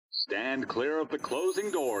Stand clear of the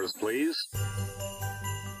closing doors, please.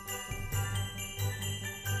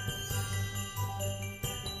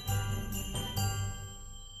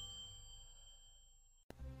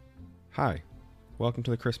 Hi, welcome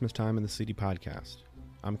to the Christmas Time in the City podcast.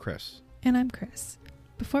 I'm Chris. And I'm Chris.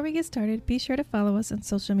 Before we get started, be sure to follow us on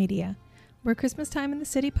social media. We're Christmas Time in the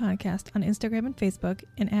City podcast on Instagram and Facebook,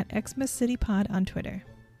 and at Xmas City Pod on Twitter.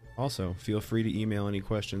 Also, feel free to email any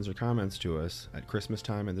questions or comments to us at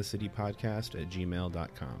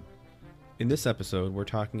christmastimeInTheCityPodcast@gmail.com. In this episode, we're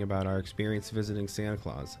talking about our experience visiting Santa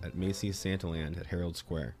Claus at Macy's Santaland at Herald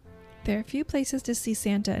Square. There are few places to see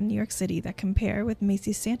Santa in New York City that compare with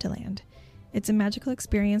Macy's Santaland. It's a magical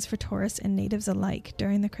experience for tourists and natives alike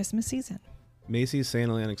during the Christmas season. Macy's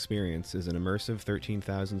Santaland Experience is an immersive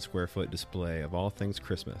 13,000 square foot display of all things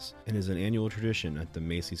Christmas and is an annual tradition at the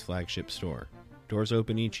Macy's flagship store. Doors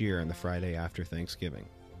open each year on the Friday after Thanksgiving.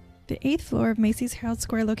 The 8th floor of Macy's Herald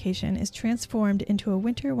Square location is transformed into a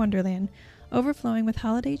winter wonderland, overflowing with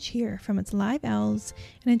holiday cheer from its live elves,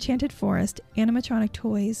 an enchanted forest, animatronic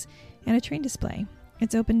toys, and a train display.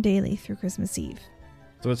 It's open daily through Christmas Eve.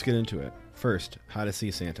 So let's get into it. First, how to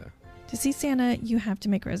see Santa. To see Santa, you have to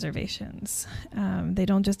make reservations. They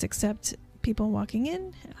don't just accept people walking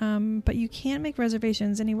in, but you can make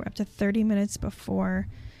reservations anywhere up to 30 minutes before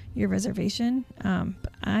your reservation.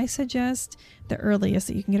 But I suggest the earliest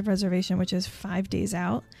that you can get a reservation, which is 5 days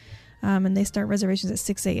out, and they start reservations at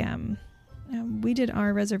 6 a.m. We did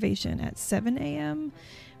our reservation at 7 a.m.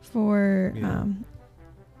 for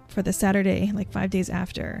the Saturday, like 5 days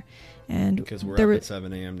after. And because we're up at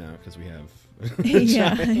 7 a.m. now because we have...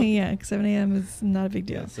 yeah, 7 a.m. is not a big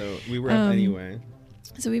deal. Yeah, so we were up anyway.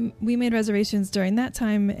 So we made reservations during that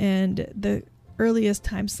time, and the earliest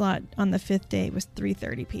time slot on the 5th day was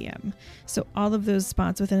 3:30 p.m. So all of those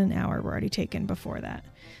spots within an hour were already taken before that.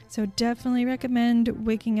 So definitely recommend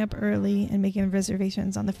waking up early and making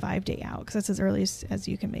reservations on the 5 day out, because that's as early as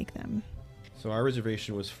you can make them. So our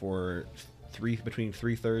reservation was for between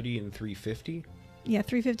 3:30 and 3:50. Yeah,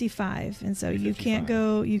 3:55, and so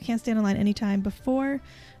 3:55. you can't stand in line anytime before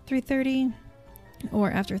 3:30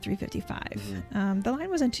 or after 3:55. Mm-hmm. The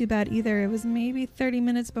line wasn't too bad either. It was maybe 30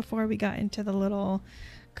 minutes before we got into the little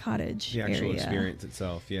cottage The actual area. experience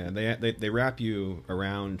itself, yeah. They wrap you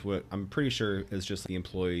around what I'm pretty sure is just the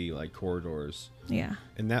employee like corridors. Yeah.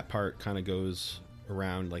 And that part kind of goes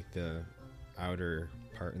around like the outer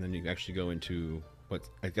part, and then you actually go into what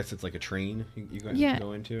I guess it's like a train you guys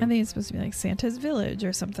go into. I think it's supposed to be like Santa's Village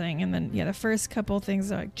or something. And then, the first couple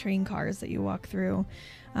things are like train cars that you walk through.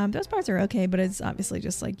 Those parts are okay, but it's obviously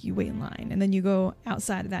just like you wait in line. And then you go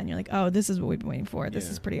outside of that and you're like, oh, this is what we've been waiting for. This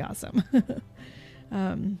is pretty awesome.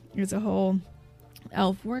 There's a whole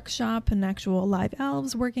elf workshop and actual live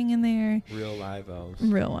elves working in there. Real live elves.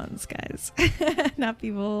 Real ones, guys. Not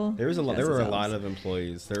people. There were a lot of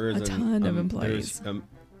employees. There is a ton of employees. There's a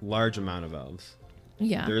large amount of elves.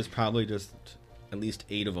 Yeah. There's probably just at least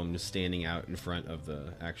 8 of them just standing out in front of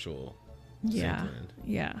the actual Santaland.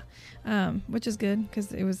 Yeah. Which is good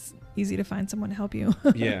because it was easy to find someone to help you.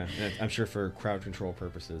 Yeah. I'm sure for crowd control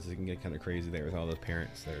purposes, it can get kind of crazy there with all the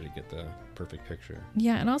parents there to get the perfect picture.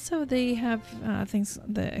 Yeah. And also they have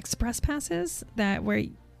the express passes where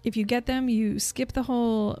if you get them, you skip the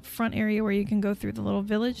whole front area where you can go through the little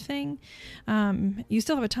village thing. You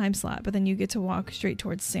still have a time slot, but then you get to walk straight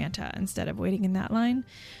towards Santa instead of waiting in that line.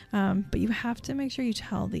 But you have to make sure you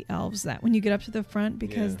tell the elves that when you get up to the front,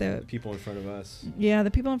 because the people in front of us. Yeah, the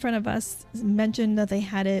people in front of us mentioned that they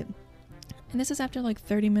had it. And this is after like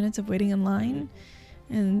 30 minutes of waiting in line.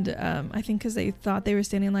 And I think because they thought they were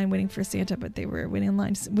standing in line waiting for Santa, but they were waiting in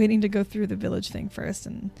line, waiting to go through the village thing first.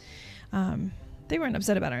 And they weren't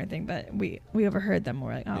upset about anything, but we overheard them.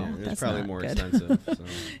 We're like, oh, that's probably not more good. expensive. So.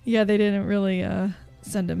 Yeah, they didn't really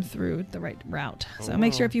send them through the right route. So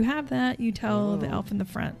make sure if you have that, you tell the elf in the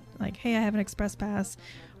front, like, hey, I have an express pass.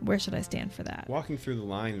 Where should I stand for that? Walking through the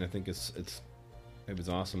line, I think it was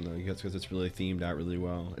awesome though, because it's really themed out really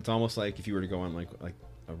well. It's almost like if you were to go on like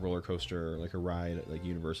a roller coaster or like a ride at like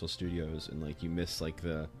Universal Studios, and like you miss like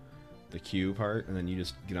the queue part, and then you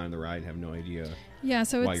just get on the ride and have no idea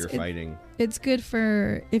why you're fighting. It's good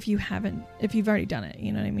for if you've already done it,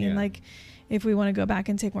 you know what I mean? Yeah. Like if we want to go back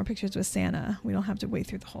and take more pictures with Santa, we don't have to wait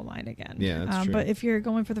through the whole line again. Yeah, that's true. But if you're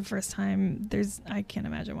going for the first time, I can't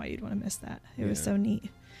imagine why you'd want to miss that. It was so neat.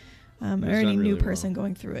 Or any new person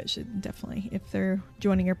going through it should definitely, if they're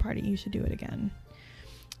joining your party, you should do it again.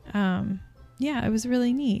 It was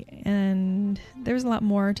really neat. And there was a lot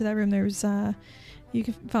more to that room. There was you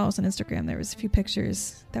can follow us on Instagram. There was a few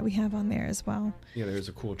pictures that we have on there as well. Yeah, there's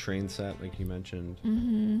a cool train set like you mentioned.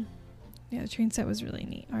 Mm-hmm. the train set was really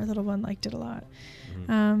neat. Our little one liked it a lot.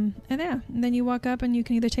 Mhm. And then you walk up and you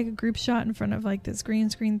can either take a group shot in front of like this green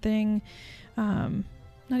screen thing. Not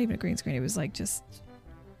even a green screen. It was like just,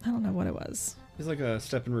 I don't know what it was. It's like a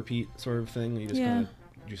step and repeat sort of thing. You just kind of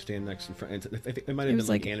you stand next in front. It might have been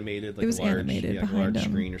like animated, like it was a large, animated like a behind large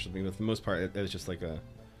them. screen or something. But for the most part, it was just like a.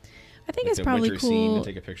 I think like it's a probably winter scene cool to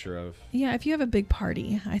take a picture of. Yeah, if you have a big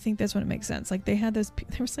party, I think that's when it makes sense. Like they had there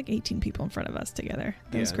was like 18 people in front of us together.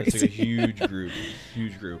 That was crazy. It's like a huge group,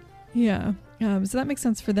 huge group. Yeah. So that makes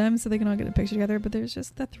sense for them, so they can all get a picture together. But there's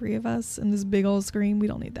just the three of us and this big old screen. We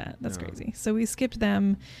don't need that. That's crazy. So we skipped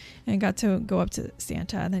them and got to go up to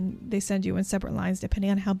Santa. And then they send you in separate lines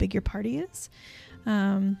depending on how big your party is.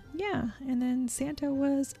 And then Santa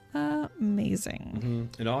was amazing.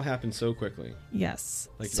 It all happened so quickly. Yes.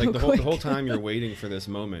 Like so the quick. whole time you're waiting for this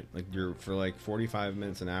moment. Like you're for like 45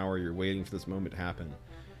 minutes, an hour, you're waiting for this moment to happen.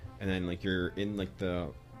 And then like you're in like the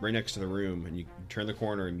right next to the room and you turn the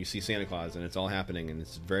corner and you see Santa Claus and it's all happening and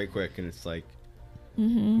it's very quick and it's like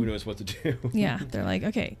who knows what to do. Yeah, they're like,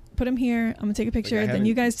 okay, put him here. I'm gonna take a picture. Like, then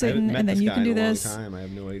you guys sit in, and then you can do this. I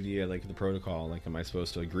have no idea like the protocol. Like, am I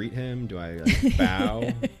supposed to greet him? Do I like,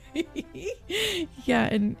 bow? Yeah,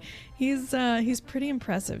 and he's pretty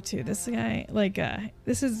impressive too. This guy, like,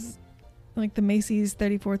 this is like the Macy's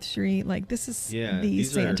 34th Street. Like, this is the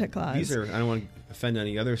Santa Claus. These are. I don't want to offend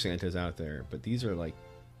any other Santas out there, but these are like.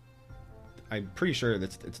 I'm pretty sure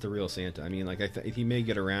it's the real Santa. I mean, like he may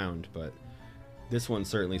get around, but. This one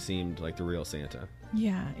certainly seemed like the real Santa.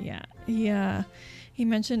 Yeah. He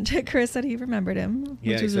mentioned to Chris that he remembered him,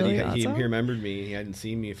 which was really awesome. He remembered me. He hadn't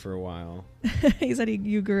seen me for a while. He said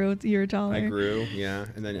you grew. You were taller. I grew, yeah.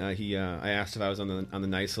 And then I asked if I was on the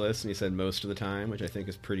nice list, and he said most of the time, which I think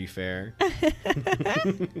is pretty fair.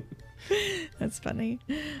 That's funny.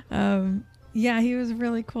 Yeah, he was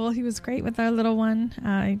really cool. He was great with our little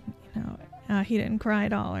one. He didn't cry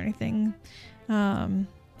at all or anything.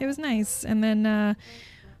 It was nice. And then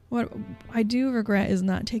what I do regret is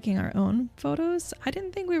not taking our own photos. I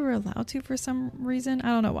didn't think we were allowed to for some reason. I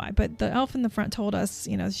don't know why. But the elf in the front told us,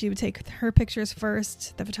 she would take her pictures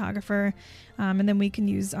first, the photographer, and then we can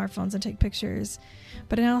use our phones and take pictures.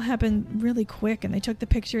 But it all happened really quick, and they took the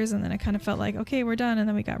pictures, and then I kind of felt like, okay, we're done. And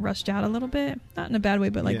then we got rushed out a little bit. Not in a bad way,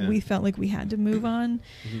 but we felt like we had to move on.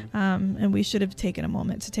 And we should have taken a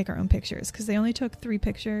moment to take our own pictures because they only took 3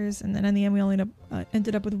 pictures. And then in the end, we only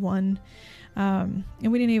ended up with 1. And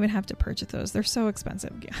we didn't even have to purchase those. They're so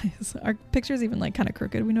expensive, guys. Our picture's even like kind of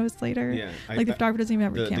crooked. We noticed later. Yeah, the photographer doesn't even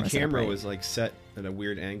have a camera. The camera was like set at a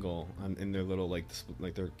weird angle in their little like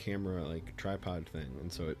their camera like tripod thing,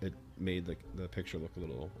 and so it made like the picture look a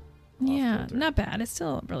little. Not bad. It's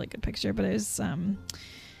still a really good picture, but it was.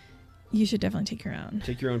 You should definitely take your own.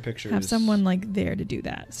 Take your own pictures. Have someone like there to do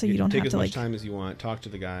that, so you don't have to take as much time as you want. Talk to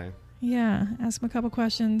the guy. Yeah, ask him a couple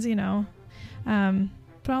questions.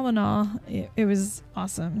 But all in all, it was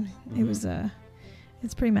awesome. It was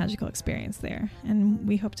it's a pretty magical experience there, and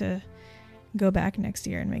we hope to go back next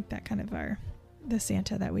year and make that kind of the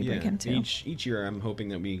Santa that we bring him to. Each year, I'm hoping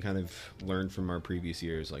that we kind of learn from our previous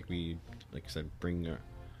years. Like I said,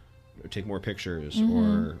 take more pictures,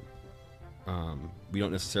 or we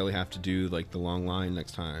don't necessarily have to do like the long line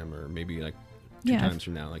next time, or maybe like 2 times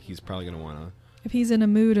from now. Like he's probably gonna want to. If he's in a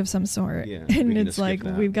mood of some sort, and it's like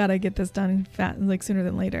we've got to get this done like sooner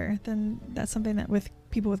than later, then that's something that with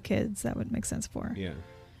people with kids that would make sense for. Yeah.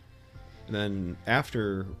 And then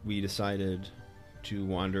after we decided to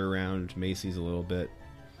wander around Macy's a little bit,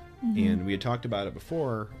 and we had talked about it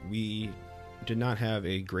before, we did not have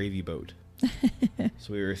a gravy boat.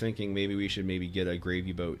 So we were thinking maybe we should get a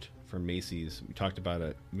gravy boat from Macy's. We talked about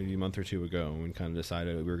it maybe a month or 2 ago and kind of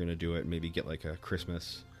decided we were going to do it, maybe get like a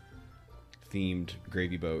Christmas themed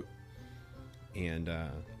gravy boat, and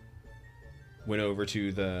went over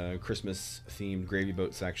to the Christmas themed gravy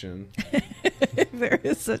boat section. There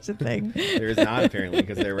is such a thing. There is not, apparently,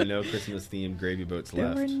 because there were no Christmas themed gravy boats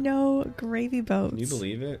left. There were no gravy boats. Can you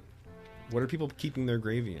believe it? What are people keeping their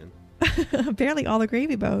gravy in? Apparently all the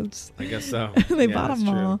gravy boats. I guess so. They bought them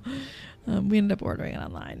all. We ended up ordering it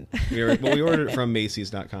online. We ordered it from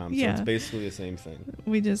Macys.com, so it's basically the same thing.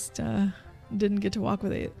 We just didn't get to walk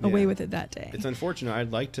away with it that day. It's unfortunate.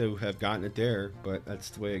 I'd like to have gotten it there, but that's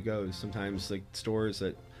the way it goes. Sometimes like stores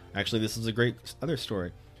that actually, this is a great other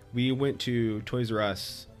story. We went to Toys R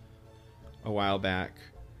Us a while back,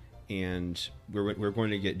 and we're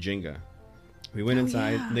going to get Jenga. We went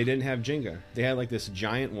inside, and they didn't have Jenga. They had like this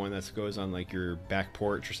giant one that goes on like your back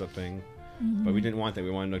porch or something, but we didn't want that.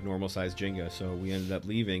 We wanted like normal size Jenga, so we ended up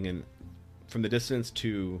leaving. And from the distance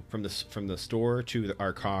from the store to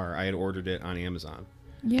our car, I had ordered it on Amazon.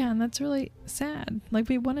 Yeah, and that's really sad. Like,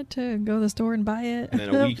 we wanted to go to the store and buy it. And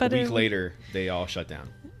then a week but later, they all shut down.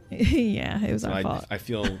 Yeah, it was So our fault. I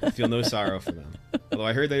feel no sorrow for them. Although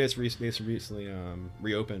I heard they just recently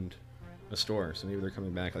reopened a store, so maybe they're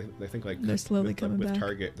coming back. I think like They're slowly coming with back.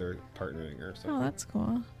 Target, they're partnering or something. Oh, that's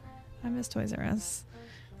cool. I miss Toys R Us.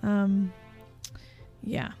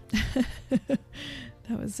 Yeah.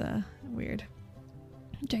 That was weird.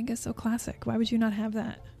 Jenga's so classic. Why would you not have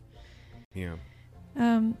that? Yeah.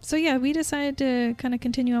 So yeah, we decided to kind of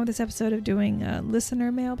continue on with this episode of doing a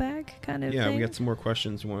listener mailbag kind of Yeah, thing. we got some more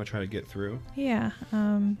questions we want to try to get through. Yeah.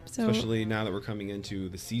 So Especially now that we're coming into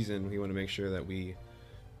the season, we want to make sure that we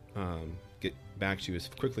get back to you as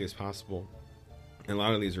quickly as possible. And a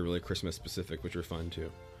lot of these are really Christmas specific, which are fun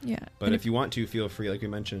too. yeah. But And if you want to, feel free, like we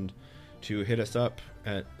mentioned, to hit us up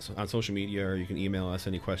on social media, or you can email us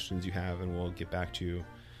any questions you have, and we'll get back to you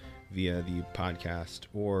via the podcast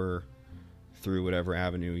or through whatever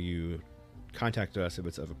avenue you contact us. If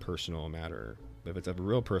it's of a personal matter, if it's of a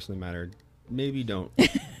real personal matter, maybe don't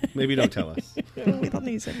tell us. we don't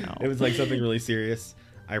need to know. If it's like something really serious,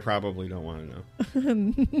 I probably don't want to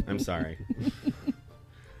know. I'm sorry.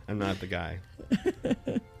 I'm not the guy.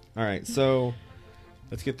 All right, so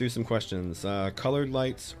let's get through some questions. Colored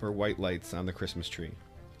lights or white lights on the Christmas tree?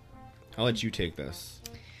 I'll let you take this.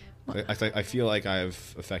 I feel like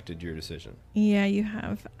I've affected your decision. Yeah, you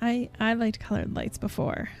have. I liked colored lights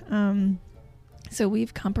before. So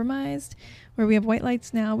we've compromised where we have white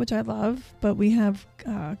lights now, which I love, but we have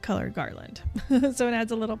colored garland. So it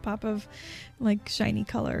adds a little pop of like shiny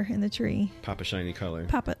color in the tree. Papa Shiny Color.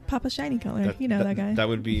 Papa shiny color. You know that guy. That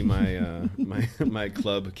would be my my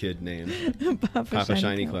club kid name. Papa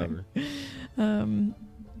Shiny Clever.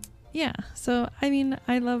 Yeah, so I mean,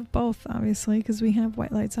 I love both, obviously, because we have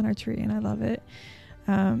white lights on our tree, and I love it.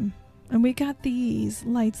 And we got these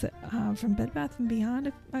lights from Bed Bath &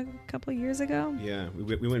 Beyond a couple of years ago. Yeah,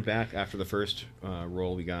 we went back after the first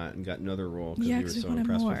roll we got and got another roll because Yeah, we were because so we wanted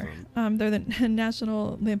impressed more. with them. They're the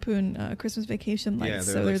National Lampoon Christmas Vacation lights. Yeah, they're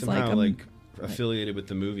so like there's somehow like affiliated with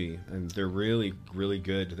the movie, and they're really, really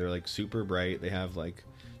good. They're like super bright. They have like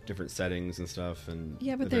different settings and stuff, and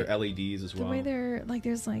Yeah, but they're LEDs as the well. way they're like,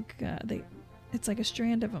 there's like it's like a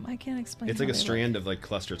strand of them. I can't explain. It's how like a they strand of like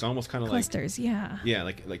clusters. It's almost kind of look. like Clusters. Yeah. yeah,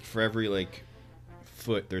 like for every like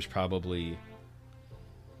foot, there's probably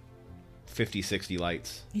 50, 60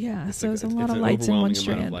 lights. Yeah. So like- it's a lot of an lights in one overwhelming amount of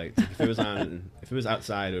strand. lights. If it was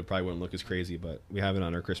outside, it probably wouldn't look as crazy. But we have it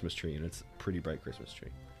on our Christmas tree, and it's a pretty bright Christmas tree.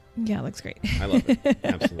 Yeah, it looks great. I love it.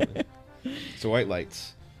 Absolutely. So white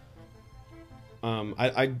lights.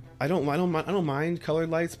 I don't mind colored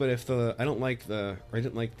lights, but if I didn't like the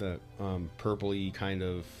purpley kind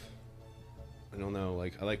of, I don't know,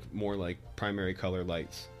 like I like more like primary color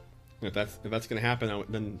lights. If that's gonna happen,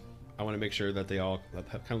 then I want to make sure that they all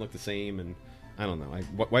kind of look the same, and I don't know.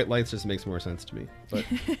 White lights just makes more sense to me. But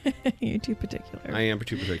You're too particular. I am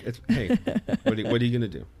too particular. Hey, what are you gonna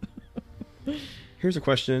do? Here's a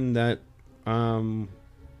question that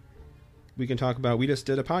we can talk about. We just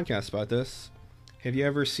did a podcast about this. Have you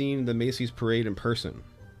ever seen the Macy's parade in person?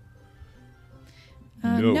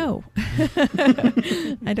 No.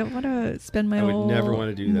 I don't want to spend my I would whole never want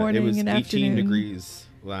to do that. morning It was and 18 afternoon. degrees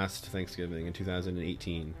last Thanksgiving in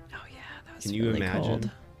 2018. Oh yeah, that was Can you really imagine?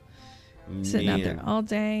 cold. Sitting out there Man. all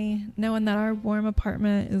day, knowing that our warm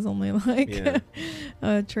apartment is only like Yeah.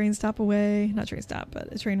 a train stop away. Not train stop,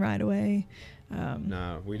 but a train ride away.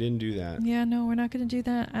 No, we didn't do that. Yeah, no, we're not going to do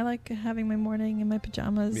that. I like having my morning in my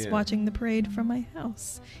pajamas, Yeah. watching the parade from my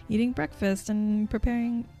house, eating breakfast, and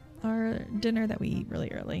preparing our dinner that we eat really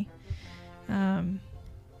early.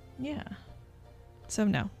 Yeah. So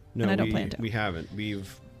no, No, and I don't plan to. we haven't.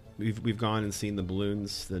 We've gone and seen the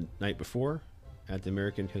balloons the night before at the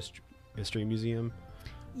American History Museum.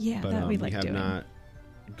 Yeah, But that we we like have doing. not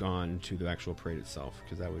gone to the actual parade itself,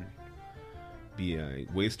 because that would be a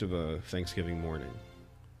waste of a Thanksgiving morning.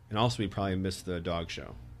 And also, we'd probably miss the dog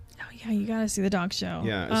show. Oh yeah, you gotta see the dog show.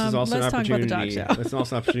 Yeah, this is also an let's talk about opportunity. the dog show. It's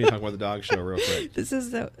also an opportunity to talk about the dog show real quick. This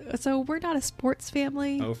is so we're not a sports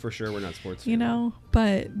family. Oh, for sure, we're not sports. You fans. know,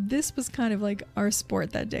 but this was kind of like our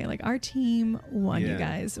sport that day. Like our team won, Yeah. you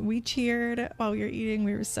guys. We cheered while we were eating.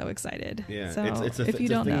 We were so excited. Yeah, So it's if you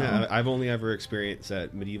don't thing know, that I've only ever experienced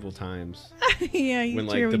at medieval times, yeah, you when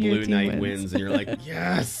cheer like the when your blue team knight wins, and you're like,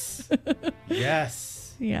 yes, yes.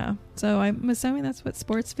 Yeah. So I'm assuming that's what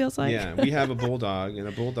sports feels like. Yeah, we have a bulldog, and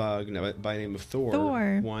a bulldog by the name of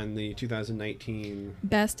Thor, won the 2019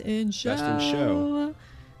 Best in show.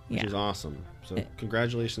 which Yeah. is awesome. So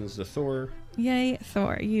congratulations to Thor. Yay,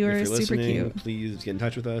 Thor! You If are you're super listening, cute. please get in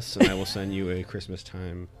touch with us, and I will send you a Christmas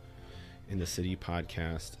time in the City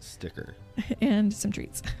podcast sticker. And some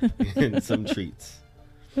treats. And some treats.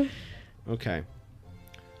 Okay.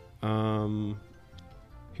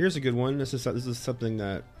 Here's a good one. This is something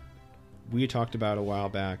that we talked about a while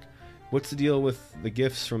back. What's the deal with the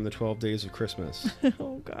gifts from the 12 Days of Christmas?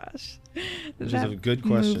 Oh gosh, Which is a good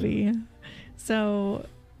question. Movie. So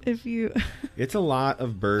if you, it's a lot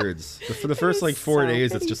of birds. For the first like 4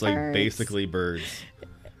 days, it's just like basically birds,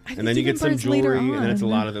 and then you get some jewelry, and then it's a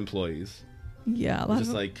lot of employees. Yeah, a lot just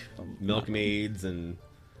of like milkmaids and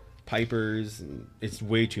pipers, and it's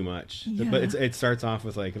way too much. Yeah. But it starts off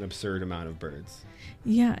with like an absurd amount of birds.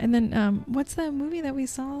 Yeah, and then what's that movie that we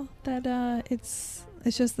saw that it's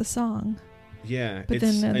just the song? Yeah, but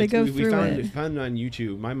then they go through it. We found it on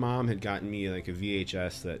YouTube. My mom had gotten me like a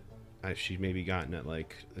VHS that she'd maybe gotten at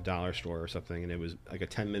like a dollar store or something, and it was like a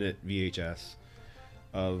 10-minute VHS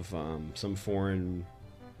of some foreign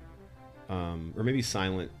or maybe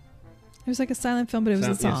silent. It was like a silent film, but it was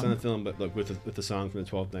a song. Yeah, silent film, but like with the song from the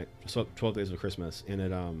 12 Days of Christmas, and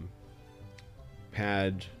it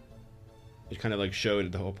had. It kind of like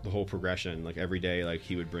showed the whole progression. Like every day, like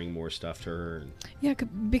he would bring more stuff to her. And yeah,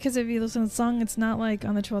 because if you listen to the song, it's not like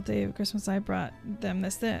on the 12th day of Christmas I brought them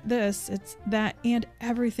this. It's that and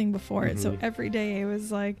everything before it. So every day it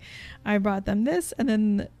was like I brought them this, and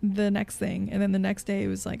then the next thing, and then the next day it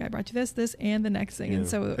was like I brought you this, and the next thing. Yeah. And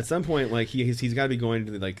so at some point, like he's got to be going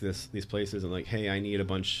to like these places and like, hey, I need a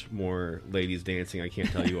bunch more ladies dancing. I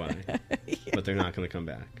can't tell you why, yeah. But they're not going to come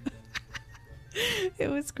back. It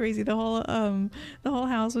was crazy. The whole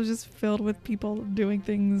house was just filled with people doing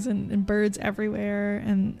things and birds everywhere,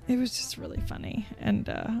 and it was just really funny. And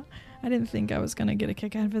I didn't think I was gonna get a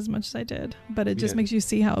kick out of it as much as I did, but it just makes you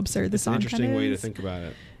see how absurd the song kind of is. It's an interesting way to think about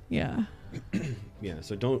it. Yeah. Yeah.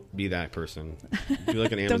 So don't be that person. Do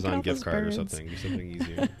like an Amazon gift card or something. Do something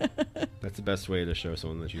easier. That's the best way to show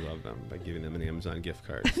someone that you love them, by giving them an Amazon gift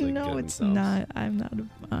card. So no, it's themselves. Not. I'm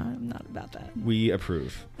not about that. We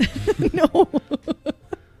approve. No.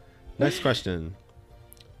 Next question.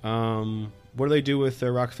 What do they do with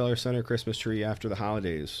the Rockefeller Center Christmas tree after the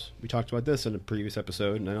holidays? We talked about this in a previous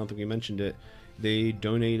episode, and I don't think we mentioned it. They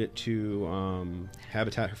donate it to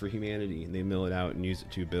Habitat for Humanity, and they mill it out and use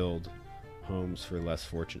it to build homes for less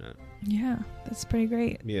fortunate. Yeah, that's pretty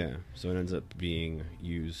great. Yeah, so it ends up being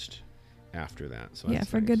used after that. So yeah,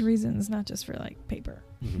 for nice. Good reasons, not just for like paper.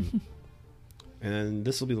 Mm-hmm. And then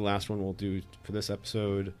this will be the last one we'll do for this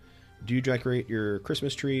episode. Do you decorate your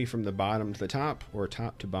Christmas tree from the bottom to the top or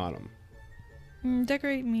top to bottom?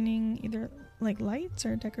 Decorate meaning either like lights,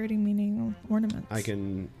 or decorating meaning ornaments? I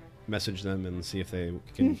can message them and see if they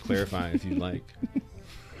can clarify if you'd like.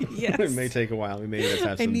 Yes. It may take a while. We may just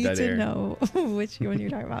have some dead air. I need to know which one you're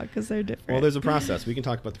talking about, because they're different. Well, there's a process. We can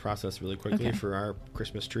talk about the process really quickly for our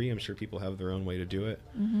Christmas tree. I'm sure people have their own way to do it.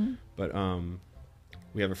 Mm-hmm. But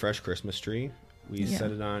we have a fresh Christmas tree. We set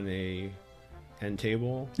it on a end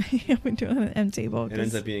table. Yeah, we do it on an end table. It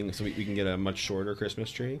ends up being so we can get a much shorter Christmas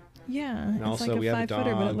tree. Yeah, and it's also like we have a dog,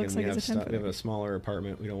 but it looks and like it's a 10-footer. We have a smaller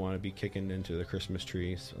apartment. We don't want to be kicking into the Christmas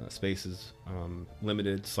tree. Spaces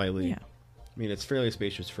limited slightly. Yeah. I mean, it's fairly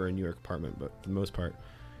spacious for a New York apartment, but for the most part,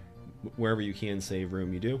 wherever you can save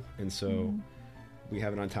room, you do. And so we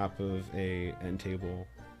have it on top of a end table.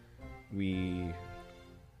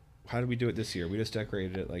 How did we do it this year? We just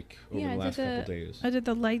decorated it like over the last couple days. I did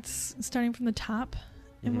the lights starting from the top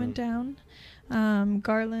and went down.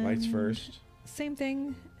 Garland. Lights first. Same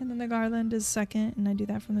thing. And then the garland is second, and I do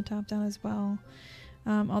that from the top down as well.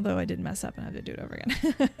 Although I did mess up and I had to do it over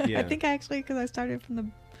again. Yeah. I think because I started from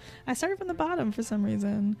the bottom for some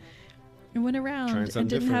reason. And went around and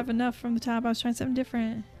didn't have enough from the top. I was trying something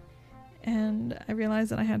different. And I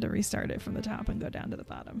realized that I had to restart it from the top and go down to the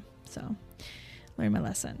bottom. So learned my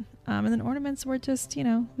lesson. And then ornaments were just,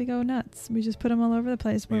 we go nuts. We just put them all over the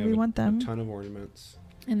place where we want them. A ton of ornaments.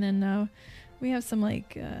 And then we have some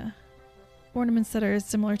like ornaments that are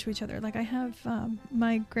similar to each other. Like I have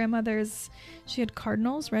my grandmother's, she had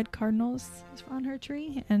cardinals, red cardinals on her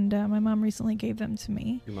tree, and my mom recently gave them to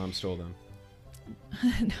me. Your mom stole them?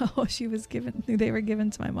 No, they were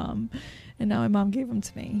given to my mom, and now my mom gave them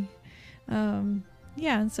to me.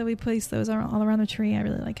 Yeah, and so we placed those all around the tree. I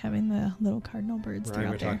really like having the little cardinal birds Ryan,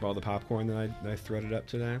 throughout we're talking about all the popcorn that I threaded up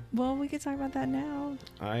today. Well, we could talk about that now.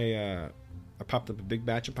 I popped up a big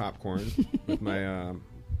batch of popcorn with my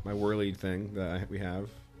my whirly thing that we have.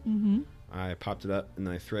 Mm-hmm. I popped it up and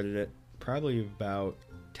I threaded it probably about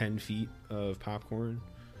 10 feet of popcorn,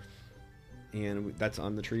 and that's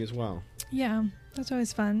on the tree as well. Yeah, that's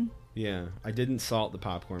always fun. Yeah, I didn't salt the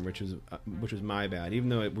popcorn, which was my bad. Even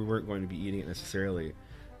though we weren't going to be eating it necessarily,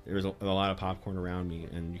 there was a lot of popcorn around me,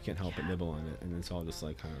 and you can't help but nibble on it, and it's all just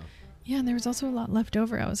like kind of. Yeah, and there was also a lot left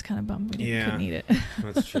over. I was kind of bummed we couldn't eat it.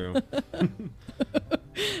 That's true.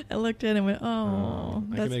 I looked at it and went, oh,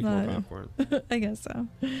 I that's can make not... more popcorn. I guess so.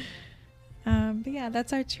 But yeah,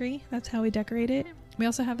 that's our tree. That's how we decorate it. We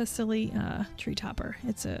also have a silly tree topper.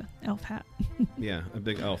 It's a elf hat. Yeah, a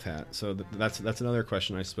big elf hat. So that's another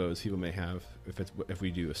question I suppose people may have if we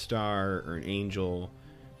do a star or an angel,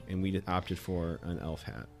 and we opted for an elf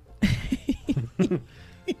hat.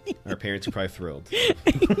 Our parents are probably thrilled.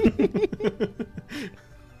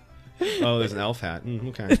 Oh, there's an elf hat.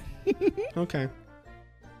 Okay. Okay.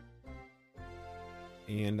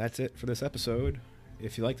 And that's it for this episode.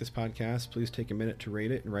 If you like this podcast, please take a minute to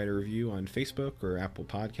rate it and write a review on Facebook or Apple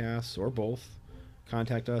Podcasts or both.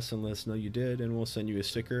 Contact us and let us know you did, and we'll send you a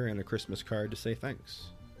sticker and a Christmas card to say thanks.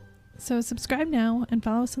 So subscribe now and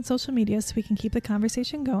follow us on social media so we can keep the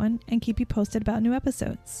conversation going and keep you posted about new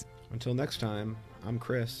episodes. Until next time, I'm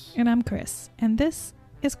Chris. And I'm Chris. And this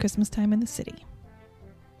is Christmas Time in the City.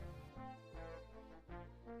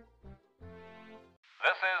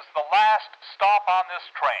 This is the last stop on this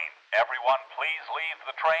train. Everyone, please leave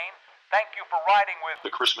the train. Thank you for riding with The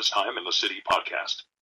Christmas Time in the City podcast.